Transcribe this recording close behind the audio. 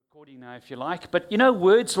recording now if you like, but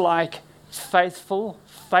words like faithful,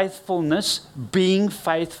 faithfulness, being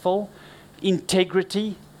faithful,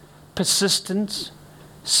 integrity, persistence,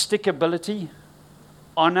 stickability,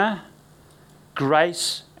 honor,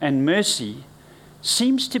 grace, and mercy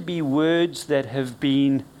seems to be words that have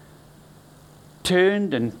been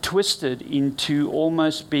turned and twisted into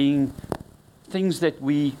almost being things that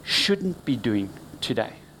we shouldn't be doing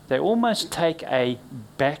today. They almost take a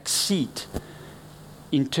back seat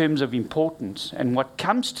in terms of importance. And what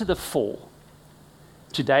comes to the fore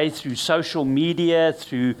today through social media,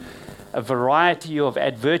 through a variety of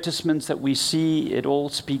advertisements that we see, it all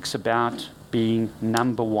speaks about being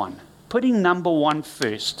number one. Putting number one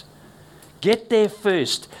first. Get there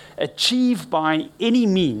first. Achieve by any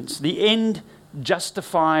means. The end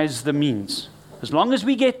justifies the means. As long as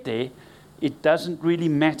we get there, it doesn't really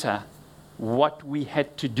matter what we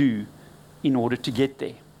had to do in order to get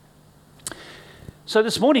there. So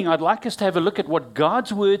this morning, I'd like us to have a look at what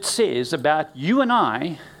God's Word says about you and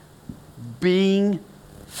I being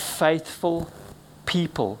faithful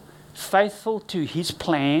people, faithful to His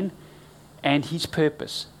plan and His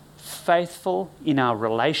purpose, faithful in our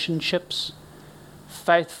relationships,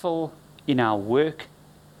 faithful in our work,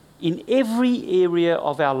 in every area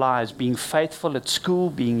of our lives, being faithful at school,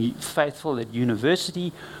 being faithful at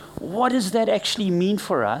university. What does that actually mean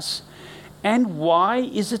for us? And why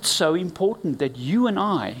is it so important that you and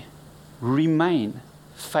I remain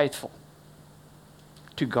faithful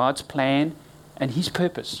to God's plan and His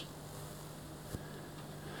purpose?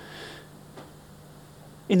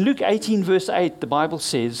 In Luke 18, verse 8, the Bible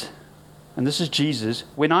says, and this is Jesus,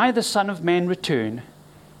 "When I, the Son of Man, return,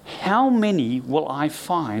 how many will I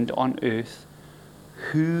find on earth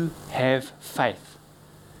who have faith?"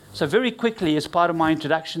 So very quickly, as part of my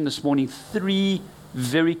introduction this morning, 3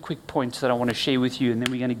 very quick points that I want to share with you, and then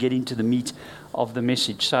we're going to get into the meat of the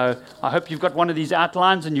message. So I hope you've got one of these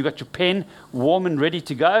outlines and you've got your pen warm and ready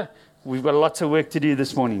to go. We've got lots of work to do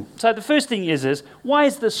this morning. So the first thing is why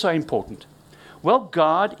is this so important? Well,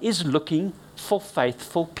 God is looking for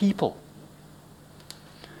faithful people.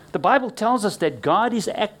 The Bible tells us that God is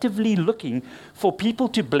actively looking for people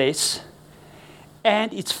to bless,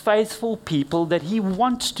 and it's faithful people that He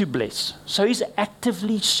wants to bless. So He's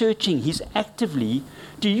actively searching.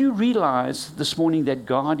 Do you realize this morning that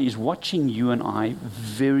God is watching you and I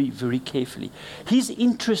very, very carefully? He's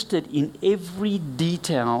interested in every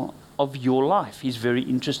detail of your life. He's very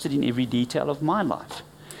interested in every detail of my life.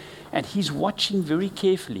 And He's watching very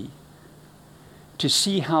carefully to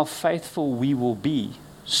see how faithful we will be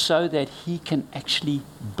so that He can actually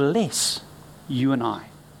bless you and I.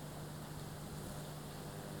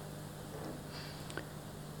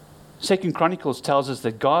 2 Chronicles tells us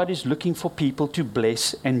that God is looking for people to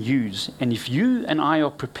bless and use. And if you and I are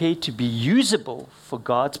prepared to be usable for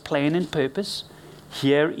God's plan and purpose,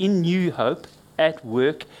 here in New Hope, at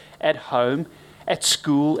work, at home, at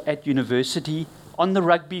school, at university, on the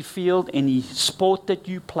rugby field, any sport that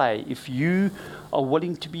you play, if you are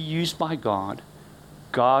willing to be used by God,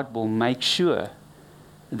 God will make sure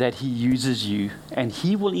that He uses you, and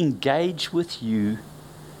He will engage with you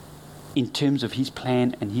in terms of His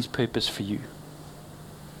plan and His purpose for you.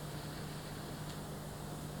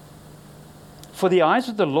 For the eyes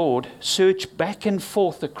of the Lord search back and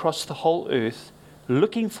forth across the whole earth,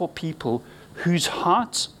 looking for people whose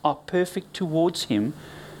hearts are perfect towards Him.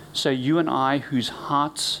 So you and I, whose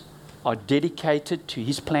hearts are dedicated to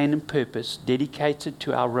His plan and purpose, dedicated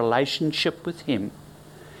to our relationship with Him,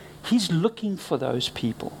 He's looking for those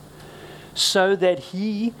people so that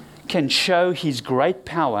He can show His great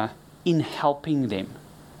power in helping them.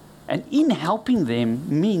 And in helping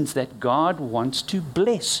them means that God wants to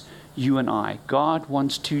bless you and I. God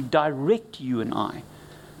wants to direct you and I.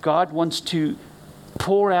 God wants to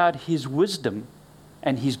pour out His wisdom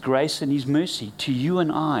and His grace and His mercy to you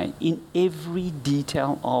and I in every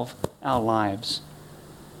detail of our lives,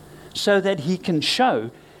 so that He can show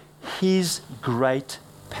His great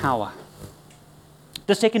power.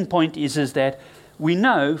 The second point is that we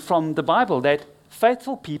know from the Bible that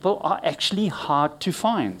faithful people are actually hard to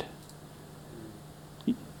find.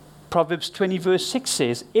 Proverbs 20 verse 6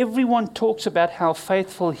 says, "Everyone talks about how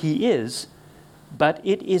faithful he is, but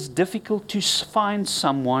it is difficult to find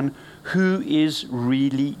someone who is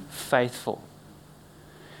really faithful."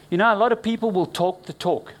 A lot of people will talk the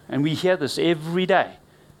talk, and we hear this every day.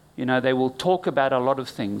 They will talk about a lot of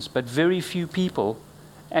things, but very few people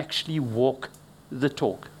actually walk the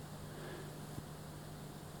talk.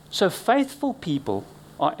 So faithful people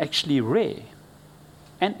are actually rare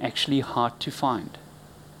and actually hard to find.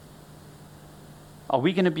 Are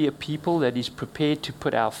we going to be a people that is prepared to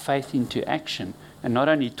put our faith into action And not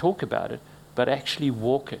only talk about it, but actually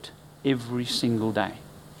walk it every single day.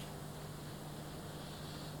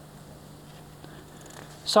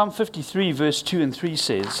 Psalm 53 verse 2 and 3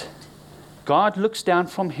 says, God looks down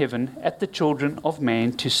from heaven at the children of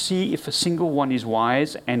man to see if a single one is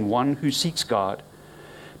wise and one who seeks God.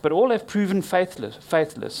 But all have proven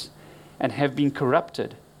faithless and have been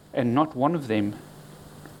corrupted, and not one of them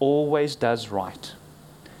always does right.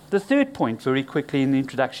 The third point, very quickly in the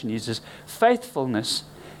introduction, is faithfulness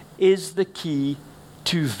is the key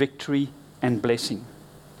to victory and blessing.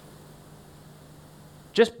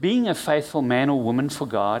 Just being a faithful man or woman for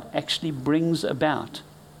God actually brings about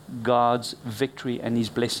God's victory and His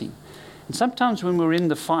blessing. And sometimes when we're in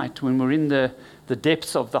the fight, when we're in the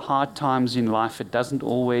depths of the hard times in life, it doesn't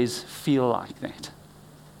always feel like that.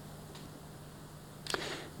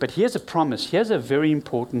 But here's a promise. Here's a very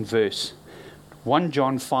important verse. 1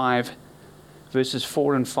 John 5, verses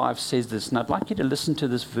 4 and 5 says this. And I'd like you to listen to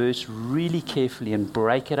this verse really carefully and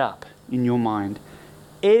break it up in your mind.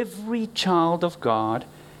 Every child of God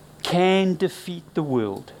can defeat the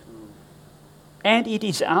world. And it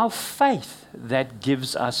is our faith that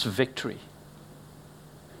gives us victory.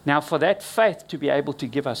 Now, for that faith to be able to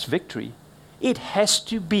give us victory, it has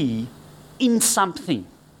to be in something.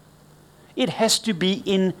 It has to be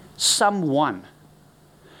in someone.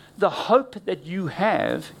 The hope that you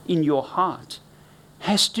have in your heart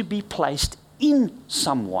has to be placed in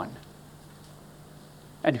someone.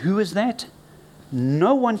 And who is that?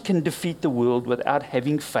 No one can defeat the world without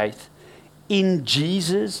having faith in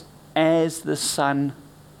Jesus as the Son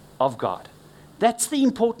of God. That's the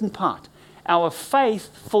important part. Our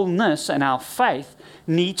faithfulness and our faith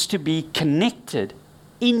needs to be connected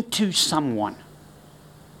into someone.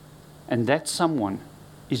 And that someone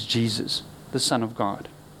is Jesus, the Son of God.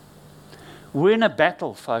 We're in a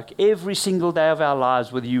battle, folk. Every single day of our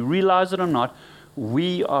lives, whether you realize it or not,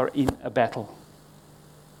 we are in a battle.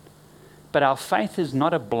 But our faith is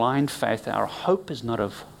not a blind faith. Our hope is not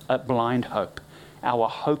a blind hope. Our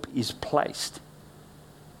hope is placed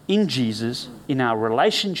in Jesus, in our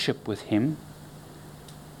relationship with Him,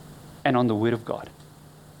 and on the Word of God.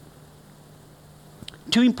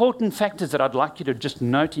 Two important factors that I'd like you to just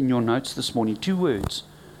note in your notes this morning. Two words,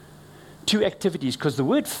 two activities, because the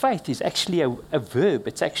word faith is actually a verb.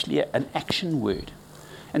 It's actually an action word.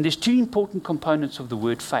 And there's two important components of the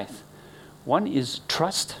word faith. One is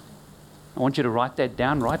trust. I want you to write that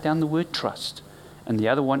down. Write down the word trust. And the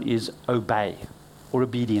other one is obey or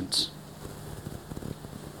obedience.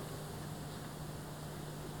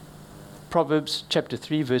 Proverbs chapter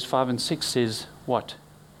 3, verse 5 and 6 says what?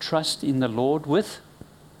 Trust in the Lord with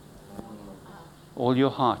all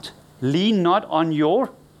your heart. Lean not on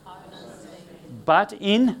your, but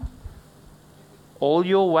in all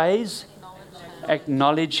your ways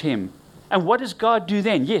acknowledge Him. And what does God do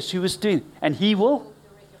then? Yes, who is doing? And He will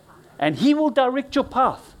direct your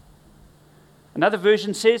path. Another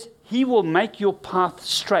version says, He will make your path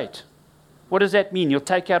straight. What does that mean? You'll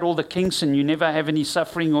take out all the kinks and you never have any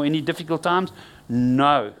suffering or any difficult times?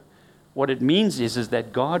 No. What it means is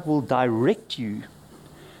that God will direct you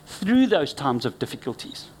through those times of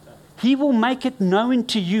difficulties. He will make it known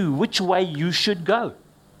to you which way you should go.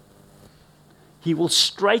 He will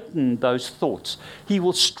straighten those thoughts. He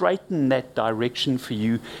will straighten that direction for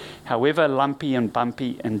you, however lumpy and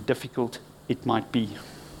bumpy and difficult it might be.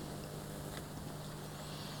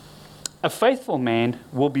 A faithful man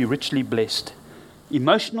will be richly blessed.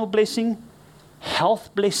 Emotional blessing,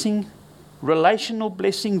 health blessing, relational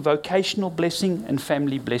blessing, vocational blessing, and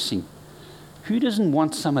family blessing. Who doesn't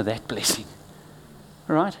want some of that blessing?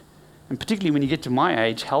 Right? And particularly when you get to my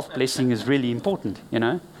age, health blessing is really important, you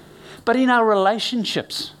know. But in our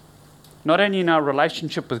relationships, not only in our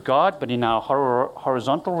relationship with God, but in our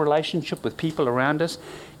horizontal relationship with people around us,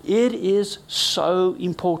 it is so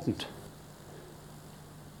important.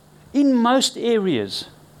 In most areas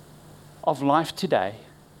of life today,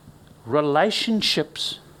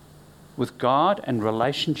 relationships with God and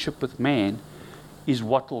relationship with man is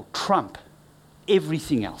what will trump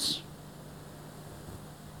everything else.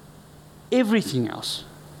 Everything else.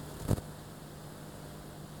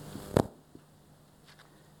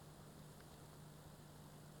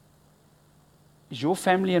 Is your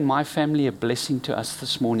family and my family a blessing to us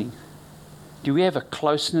this morning? Do we have a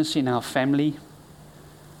closeness in our family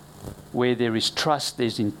where there is trust,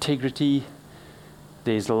 there's integrity,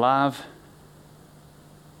 there's love?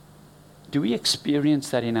 Do we experience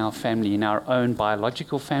that in our family, in our own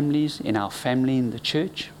biological families, in our family in the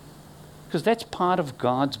church? Because that's part of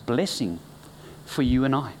God's blessing for you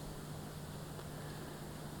and I.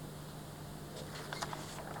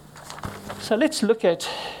 So let's look at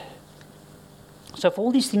So for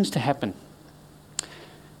all these things to happen,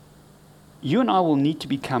 you and I will need to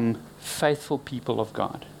become faithful people of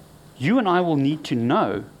God. You and I will need to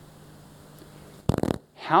know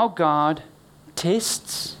how God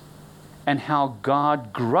tests and how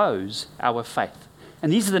God grows our faith.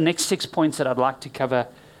 And these are the next 6 points that I'd like to cover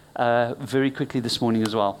very quickly this morning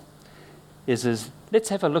as well. Let's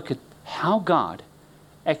have a look at how God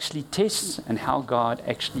actually tests and how God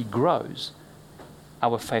actually grows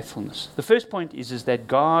our faithfulness. The first point is that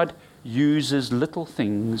God uses little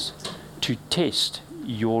things to test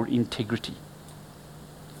your integrity.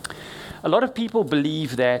 A lot of people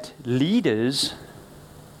believe that leaders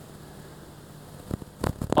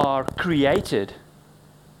are created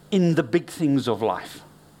in the big things of life.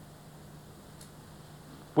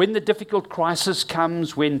 When the difficult crisis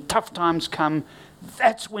comes, when tough times come,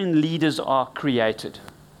 that's when leaders are created.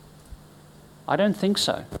 I don't think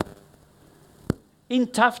so. In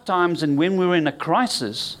tough times and when we're in a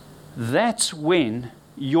crisis, that's when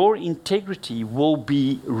your integrity will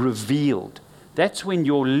be revealed. That's when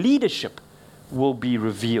your leadership will be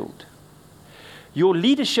revealed. Your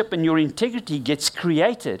leadership and your integrity gets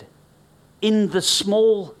created in the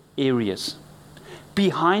small areas,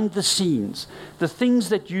 behind the scenes, the things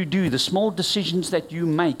that you do, the small decisions that you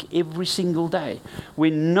make every single day,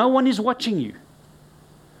 when no one is watching you,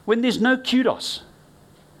 when there's no kudos,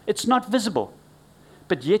 it's not visible,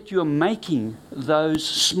 but yet you're making those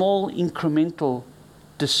small incremental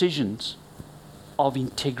decisions of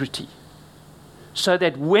integrity, so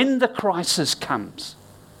that when the crisis comes,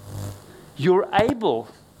 you're able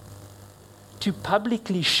to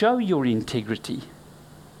publicly show your integrity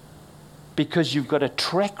because you've got a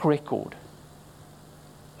track record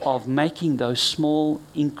of making those small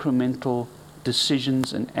incremental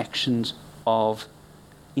decisions and actions of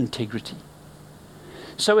integrity.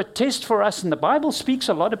 So a test for us, and the Bible speaks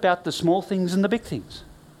a lot about the small things and the big things,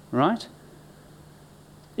 right?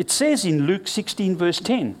 It says in Luke 16 verse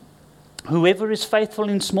 10, whoever is faithful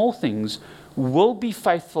in small things will be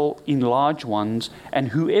faithful in large ones, and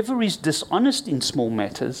whoever is dishonest in small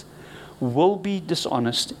matters will be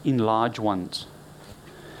dishonest in large ones.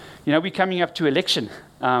 You know, we're coming up to election,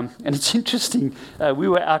 and it's interesting. We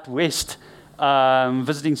were out west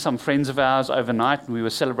visiting some friends of ours overnight, and we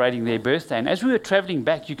were celebrating their birthday. And as we were traveling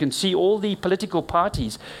back, you can see all the political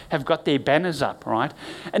parties have got their banners up, right?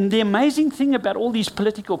 And the amazing thing about all these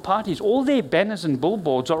political parties, all their banners and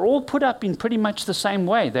billboards are all put up in pretty much the same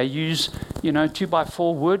way. They use,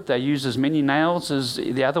 2x4 wood. They use as many nails as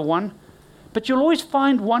the other one. But you'll always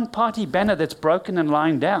find one party banner that's broken and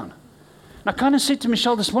lying down. And I kind of said to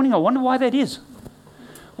Michelle this morning, I wonder why that is.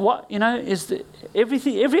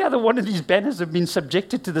 Every other one of these banners have been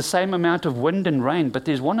subjected to the same amount of wind and rain, but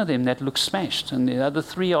there's one of them that looks smashed, and the other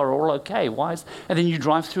three are all okay. And then you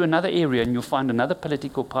drive through another area, and you'll find another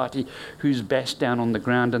political party who's bashed down on the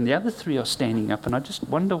ground, and the other three are standing up, and I just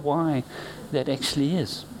wonder why that actually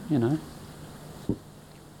is,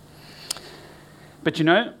 But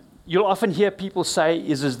you'll often hear people say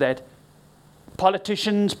is that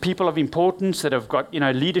politicians, people of importance that have got,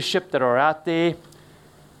 leadership that are out there,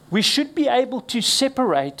 we should be able to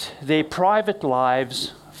separate their private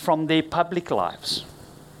lives from their public lives.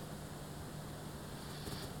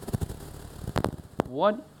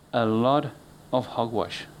 What a lot of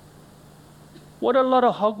hogwash. What a lot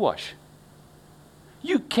of hogwash.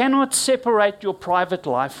 You cannot separate your private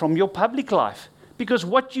life from your public life, because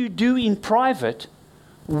what you do in private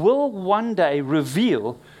will one day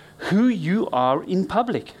reveal who you are in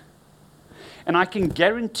public. And I can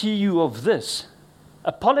guarantee you of this,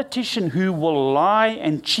 a politician who will lie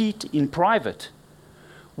and cheat in private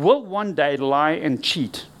will one day lie and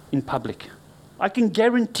cheat in public. I can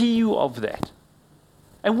guarantee you of that.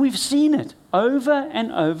 And we've seen it over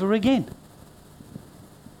and over again.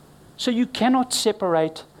 So you cannot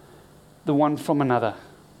separate the one from another.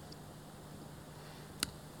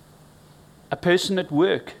 A person at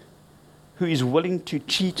work who is willing to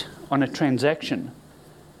cheat on a transaction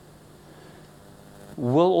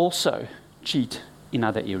will also cheat in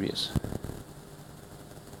other areas.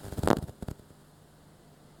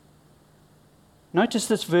 Notice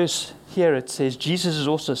this verse here. It says, Jesus is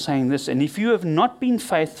also saying this, and if you have not been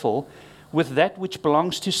faithful with that which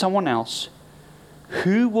belongs to someone else,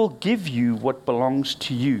 who will give you what belongs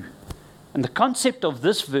to you? And the concept of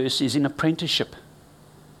this verse is in apprenticeship.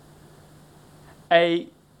 A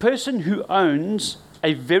person who owns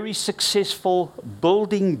a very successful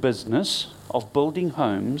building business of building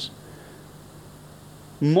homes,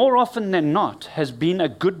 more often than not, has been a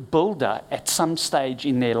good builder at some stage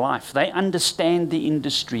in their life. They understand the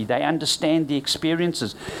industry. They understand the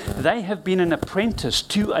experiences. They have been an apprentice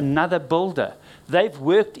to another builder. They've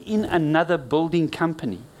worked in another building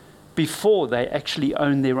company before they actually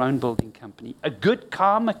own their own building company. A good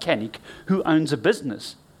car mechanic who owns a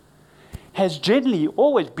business has generally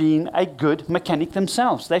always been a good mechanic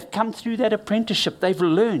themselves. They've come through that apprenticeship. They've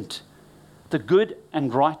learned the good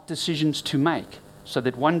and right decisions to make so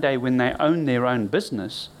that one day when they own their own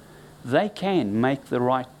business, they can make the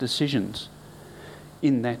right decisions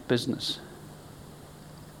in that business.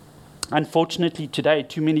 Unfortunately, today,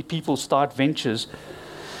 too many people start ventures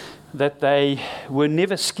that they were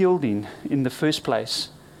never skilled in the first place,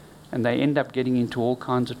 and they end up getting into all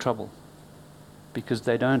kinds of trouble because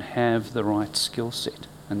they don't have the right skill set,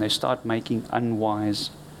 and they start making unwise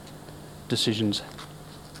decisions.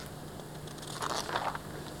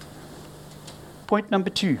 Point number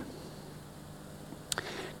 2.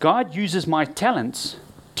 God uses my talents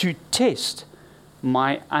to test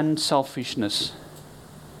my unselfishness.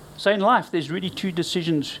 So in life, there's really 2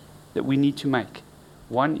 decisions that we need to make.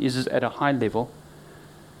 One is at a high level.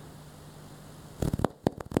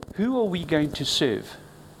 Who are we going to serve?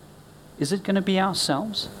 Is it going to be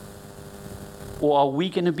ourselves? Or are we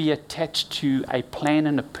going to be attached to a plan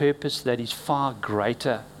and a purpose that is far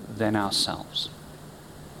greater than ourselves?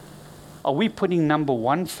 Are we putting number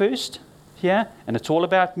 1 first here, and it's all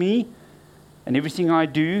about me, and everything I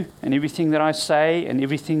do, and everything that I say, and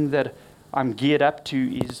everything that I'm geared up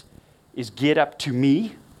to is geared up to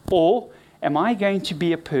me? Or am I going to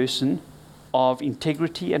be a person of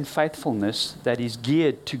integrity and faithfulness that is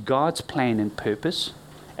geared to God's plan and purpose,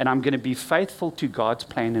 and I'm going to be faithful to God's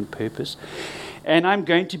plan and purpose, and I'm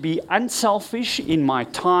going to be unselfish in my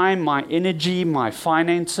time, my energy, my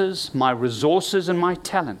finances, my resources, and my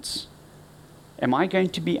talents? Am I going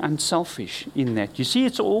to be unselfish in that? You see,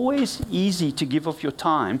 it's always easy to give of your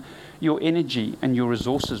time, your energy, and your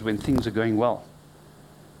resources when things are going well.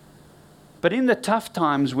 But in the tough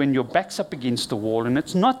times when your back's up against the wall and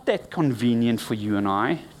it's not that convenient for you and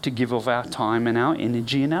I to give of our time and our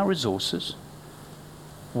energy and our resources,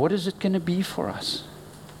 what is it going to be for us?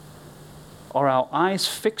 Are our eyes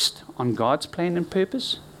fixed on God's plan and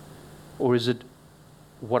purpose? Or is it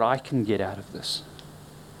what I can get out of this?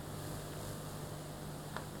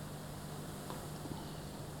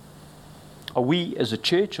 Are we as a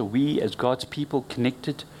church, are we as God's people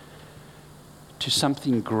connected to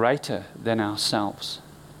something greater than ourselves?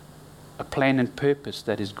 A plan and purpose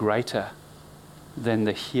that is greater than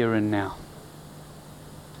the here and now.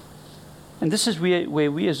 And this is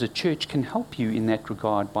where we as a church can help you in that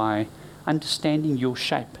regard by understanding your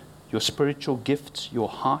shape, your spiritual gifts, your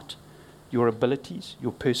heart, your abilities,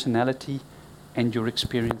 your personality, and your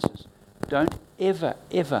experiences. Don't ever,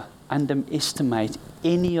 ever underestimate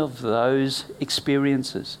any of those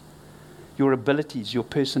experiences, your abilities, your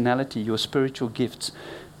personality, your spiritual gifts.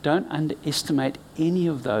 Don't underestimate any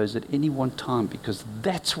of those at any one time, because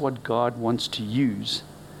that's what God wants to use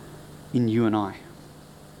in you and I.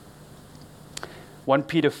 1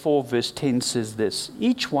 Peter 4 verse 10 says this: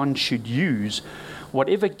 each one should use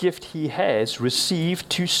whatever gift he has received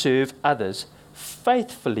to serve others,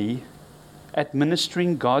 faithfully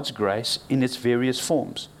administering God's grace in its various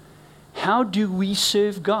forms. How do we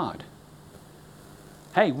serve God?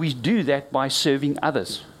 Hey, we do that by serving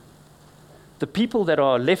others. The people that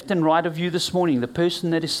are left and right of you this morning, the person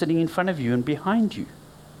that is sitting in front of you and behind you,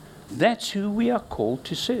 that's who we are called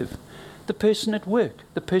to serve. The person at work,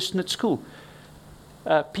 the person at school,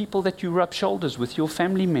 people that you rub shoulders with, your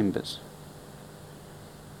family members.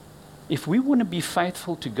 If we want to be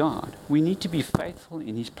faithful to God, we need to be faithful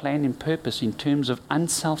in His plan and purpose in terms of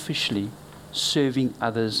unselfishly serving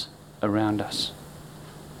others around us.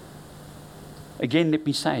 Again, let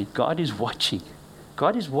me say, God is watching.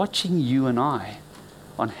 God is watching you and I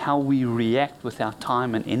on how we react with our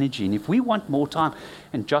time and energy. And if we want more time,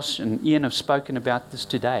 and Josh and Ian have spoken about this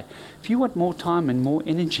today, if you want more time and more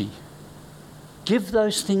energy, give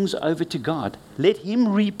those things over to God. Let Him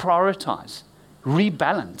reprioritize,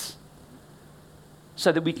 rebalance,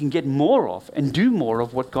 so that we can get more of and do more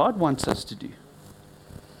of what God wants us to do.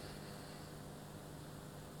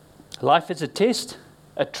 Life is a test,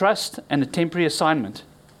 a trust, and a temporary assignment.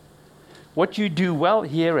 What you do well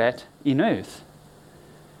here in earth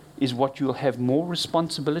is what you'll have more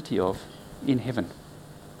responsibility of in heaven.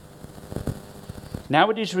 Now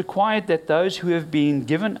it is required that those who have been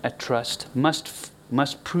given a trust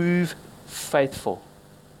must prove faithful.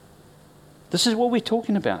 This is what we're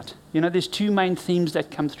talking about. You know, there's 2 main themes that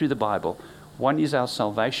come through the Bible. One is our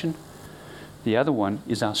salvation. The other one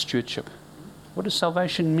is our stewardship. What does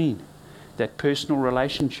salvation mean? That personal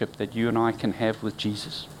relationship that you and I can have with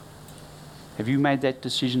Jesus. Have you made that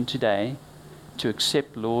decision today to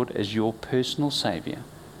accept Lord as your personal Savior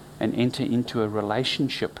and enter into a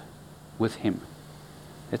relationship with him.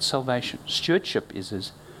 That's salvation. Stewardship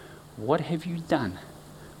is what have you done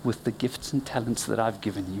with the gifts and talents that I've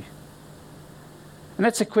given you? And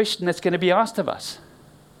that's a question that's going to be asked of us.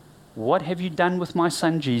 What have you done with my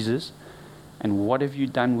son Jesus? And what have you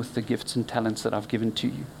done with the gifts and talents that I've given to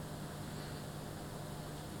you?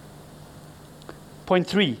 Point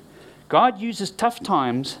 3, God uses tough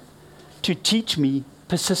times to teach me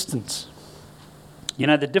persistence. You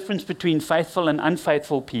know, the difference between faithful and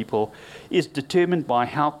unfaithful people is determined by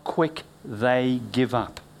how quick they give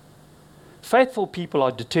up. Faithful people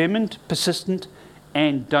are determined, persistent,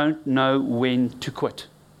 and don't know when to quit.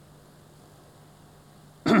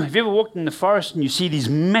 Have you ever walked in the forest and you see these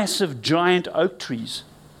massive, giant oak trees?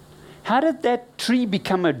 How did that tree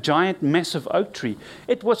become a giant, massive oak tree?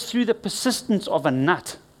 It was through the persistence of a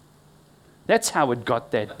nut. That's how it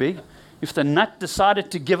got that big. If the nut decided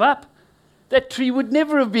to give up, that tree would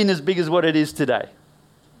never have been as big as what it is today.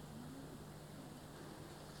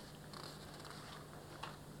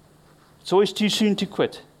 It's always too soon to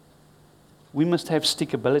quit. We must have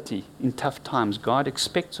stickability in tough times. God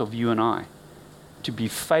expects of you and I to be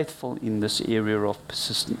faithful in this area of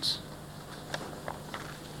persistence.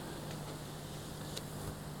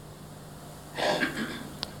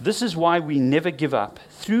 This is why we never give up.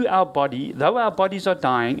 Through our body, though our bodies are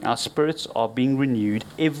dying, our spirits are being renewed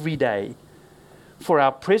every day. For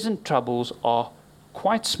our present troubles are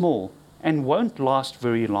quite small and won't last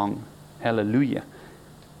very long. Hallelujah.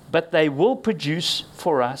 But they will produce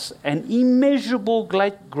for us an immeasurable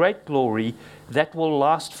great glory that will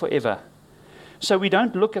last forever. So we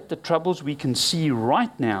don't look at the troubles we can see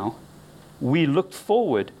right now. We look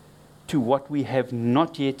forward to what we have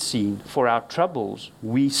not yet seen. For our troubles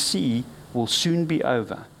we see will soon be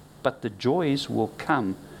over, but the joys will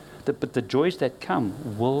come. But the joys that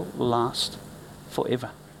come will last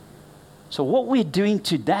forever. So what we're doing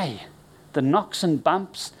today, the knocks and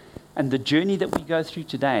bumps and the journey that we go through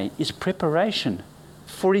today, is preparation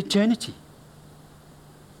for eternity.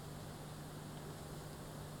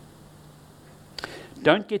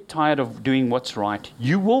 Don't get tired of doing what's right.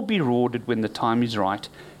 You will be rewarded when the time is right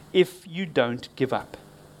if you don't give up.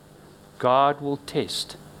 God will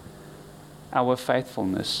test our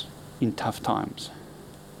faithfulness in tough times.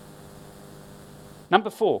 Number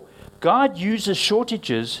 4, God uses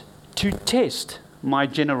shortages to test my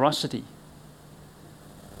generosity.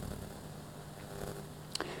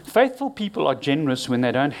 Faithful people are generous when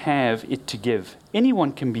they don't have it to give.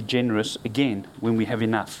 Anyone can be generous again when we have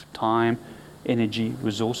enough time, energy,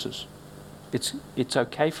 resources. It's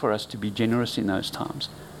okay for us to be generous in those times.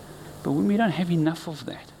 But when we don't have enough of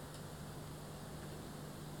that,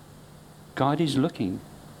 God is looking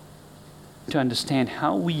to understand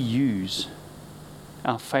how we use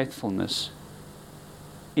our faithfulness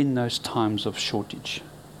in those times of shortage.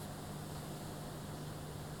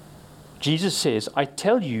 Jesus says, I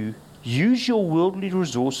tell you, use your worldly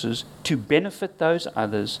resources to benefit those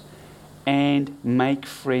others and make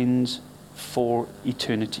friends for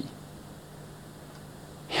eternity.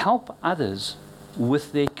 Help others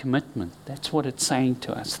with their commitment. That's what it's saying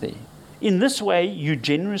to us there. In this way, your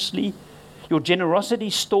generosity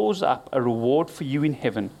stores up a reward for you in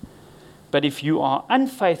heaven. But if you are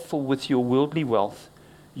unfaithful with your worldly wealth,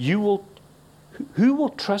 who will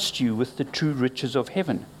trust you with the true riches of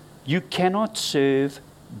heaven? You cannot serve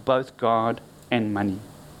both God and money.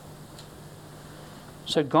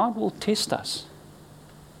 So God will test us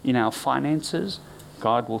in our finances.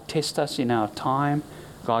 God will test us in our time.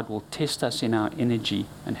 God will test us in our energy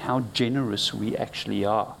and how generous we actually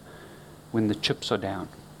are when the chips are down.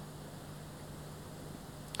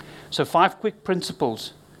 So 5 quick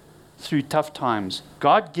principles through tough times.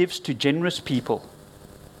 God gives to generous people.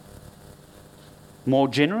 More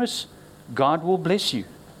generous, God will bless you.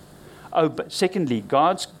 Secondly,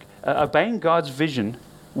 obeying God's vision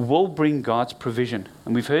will bring God's provision.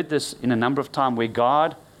 And we've heard this in a number of times where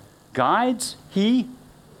God guides, He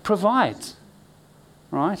provides.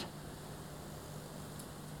 Right?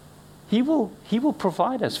 He will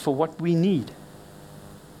provide us for what we need.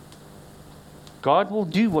 God will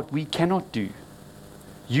do what we cannot do.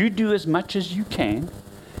 You do as much as you can,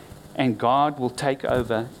 and God will take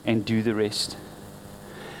over and do the rest.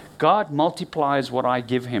 God multiplies what I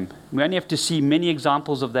give him. We only have to see many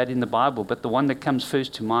examples of that in the Bible, but the one that comes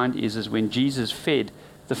first to mind is when Jesus fed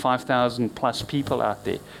the 5,000 plus people out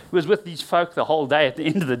there. He was with these folk the whole day. At the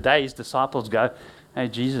end of the day, his disciples go, hey,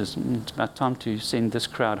 Jesus, it's about time to send this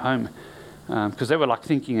crowd home. Because they were like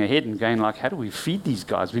thinking ahead and going like, how do we feed these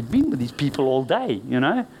guys? We've been with these people all day,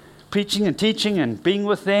 preaching and teaching and being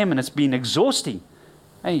with them, and it's been exhausting.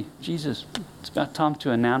 Hey, Jesus, it's about time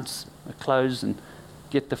to announce a close and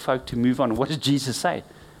get the folk to move on. What does Jesus say?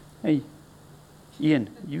 Hey, Ian,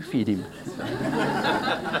 you feed him.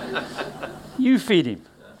 You feed him.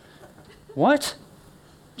 What?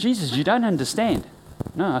 Jesus, you don't understand.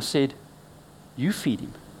 No, I said, you feed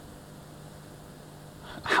him.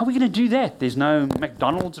 How are we going to do that? There's no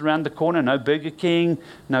McDonald's around the corner, no Burger King,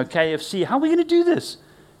 no KFC. How are we going to do this?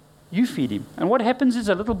 You feed him. And what happens is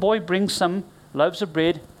a little boy brings some loaves of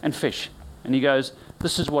bread and fish. And he goes,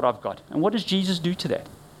 this is what I've got. And what does Jesus do to that?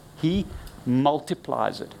 He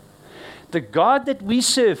multiplies it. The God that we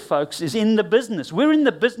serve, folks, is in the business. We're in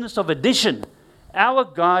the business of addition. Our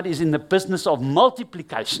God is in the business of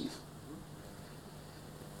multiplication.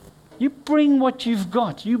 You bring what you've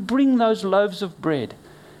got. You bring those loaves of bread.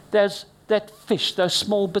 There's that fish, those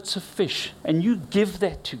small bits of fish, and you give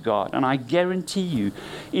that to God. And I guarantee you,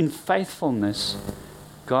 in faithfulness,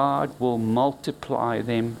 God will multiply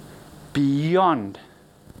them beyond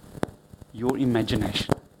your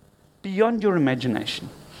imagination. Beyond your imagination.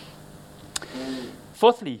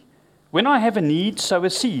 Fourthly, when I have a need, sow a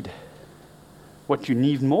seed. What you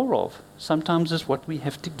need more of sometimes is what we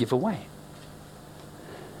have to give away.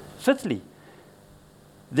 Fifthly,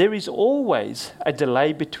 there is always a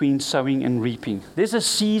delay between sowing and reaping. There's a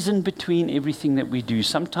season between everything that we do.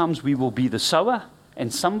 Sometimes we will be the sower,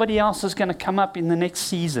 and somebody else is going to come up in the next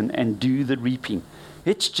season and do the reaping.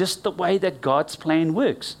 It's just the way that God's plan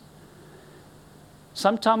works.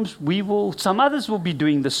 Sometimes some others will be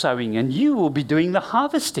doing the sowing, and you will be doing the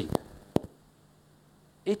harvesting.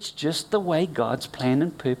 It's just the way God's plan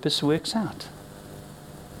and purpose works out.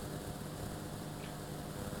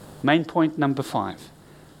 Main point number 5.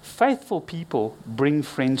 Faithful people bring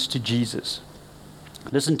friends to Jesus.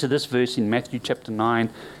 Listen to this verse in Matthew chapter 9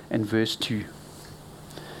 and verse 2. It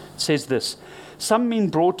says this, some men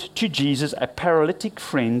brought to Jesus a paralytic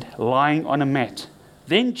friend lying on a mat.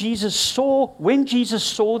 Then when Jesus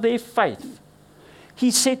saw their faith,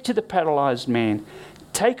 he said to the paralyzed man,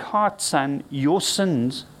 take heart, son, your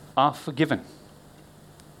sins are forgiven.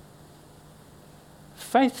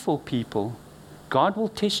 Faithful people, God will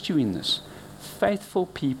test you in this. Faithful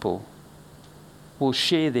people will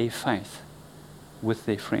share their faith with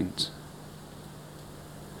their friends.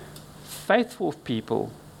 Faithful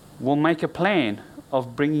people will make a plan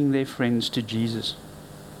of bringing their friends to Jesus.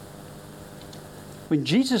 When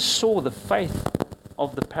Jesus saw the faith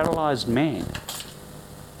of the paralyzed man,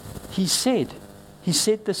 he said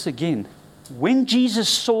this again. When Jesus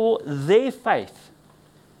saw their faith,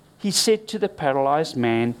 he said to the paralyzed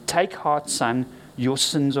man, take heart, son, your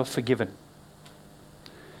sins are forgiven.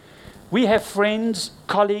 We have friends,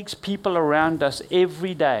 colleagues, people around us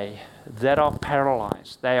every day that are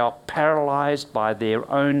paralyzed. They are paralyzed by their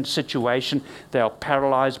own situation. They are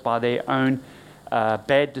paralyzed by their own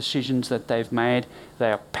bad decisions that they've made.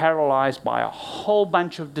 They are paralyzed by a whole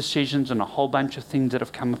bunch of decisions and a whole bunch of things that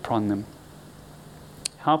have come upon them.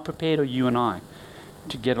 How prepared are you and I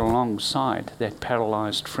to get alongside that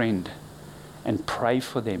paralyzed friend and pray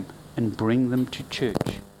for them and bring them to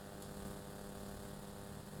church?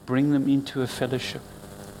 Bring them into a fellowship,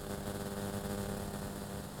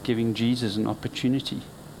 giving Jesus an opportunity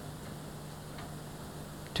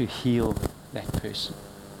to heal that person.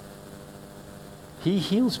 He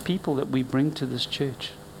heals people that we bring to this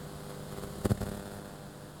church.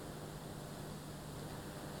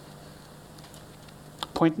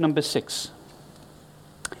 Point number 6.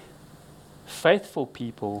 Faithful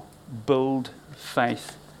people build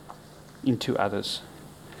faith into others.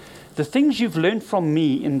 The things you've learned from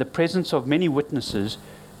me in the presence of many witnesses,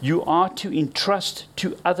 you are to entrust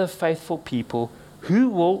to other faithful people who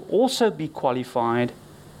will also be qualified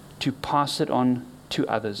to pass it on to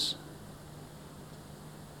others.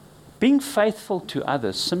 Being faithful to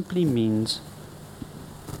others simply means,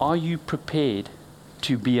 are you prepared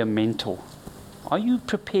to be a mentor? Are you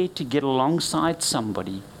prepared to get alongside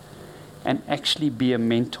somebody and actually be a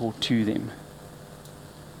mentor to them?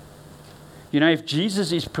 You know, if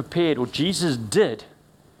Jesus is prepared, or Jesus did,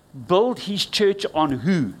 build his church on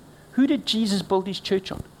who? Who did Jesus build his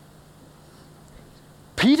church on?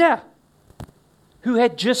 Peter, who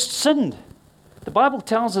had just sinned. The Bible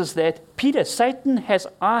tells us that Satan has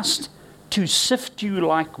asked to sift you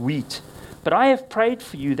like wheat, but I have prayed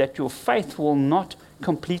for you that your faith will not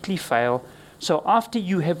completely fail. So after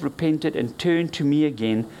you have repented and turned to me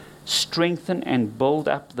again, strengthen and build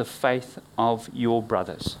up the faith of your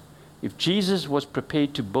brothers. If Jesus was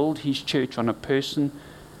prepared to build his church on a person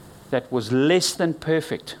that was less than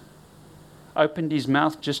perfect, opened his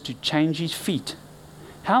mouth just to change his feet,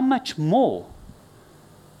 how much more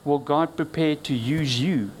will God prepare to use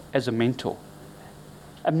you as a mentor?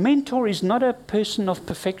 A mentor is not a person of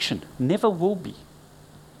perfection, never will be.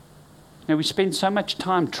 Now, we spend so much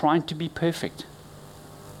time trying to be perfect.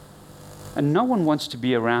 And no one wants to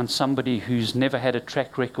be around somebody who's never had a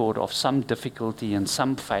track record of some difficulty and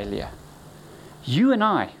some failure. You and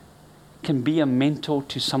I can be a mentor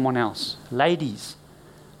to someone else. Ladies,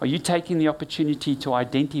 are you taking the opportunity to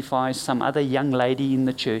identify some other young lady in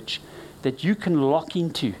the church that you can lock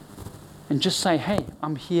into and just say, hey,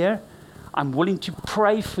 I'm here. I'm willing to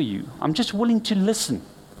pray for you. I'm just willing to listen.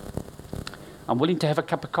 I'm willing to have a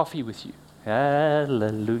cup of coffee with you.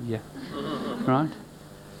 Hallelujah. Right?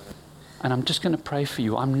 And I'm just going to pray for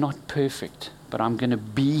you. I'm not perfect, but I'm going to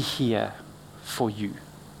be here for you.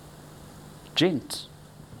 Gents,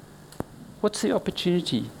 what's the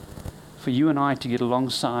opportunity for you and I to get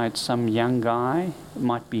alongside some young guy, it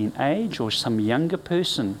might be in age, or some younger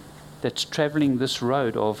person that's traveling this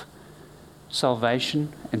road of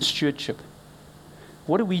salvation and stewardship?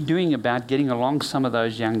 What are we doing about getting along some of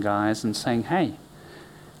those young guys and saying, hey,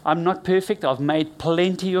 I'm not perfect, I've made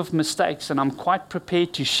plenty of mistakes, and I'm quite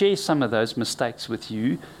prepared to share some of those mistakes with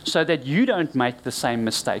you so that you don't make the same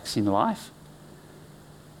mistakes in life.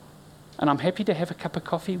 And I'm happy to have a cup of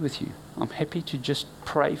coffee with you. I'm happy to just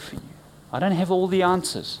pray for you. I don't have all the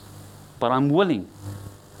answers, but I'm willing,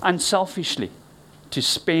 unselfishly, to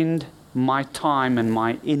spend my time and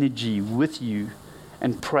my energy with you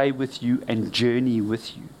and pray with you and journey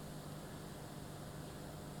with you.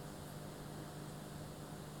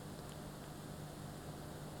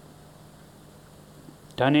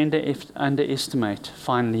 Don't underestimate,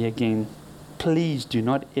 finally again, please do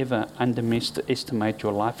not ever underestimate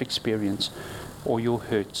your life experience or your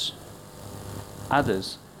hurts.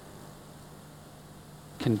 Others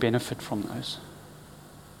can benefit from those.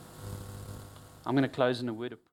 I'm going to close in a word of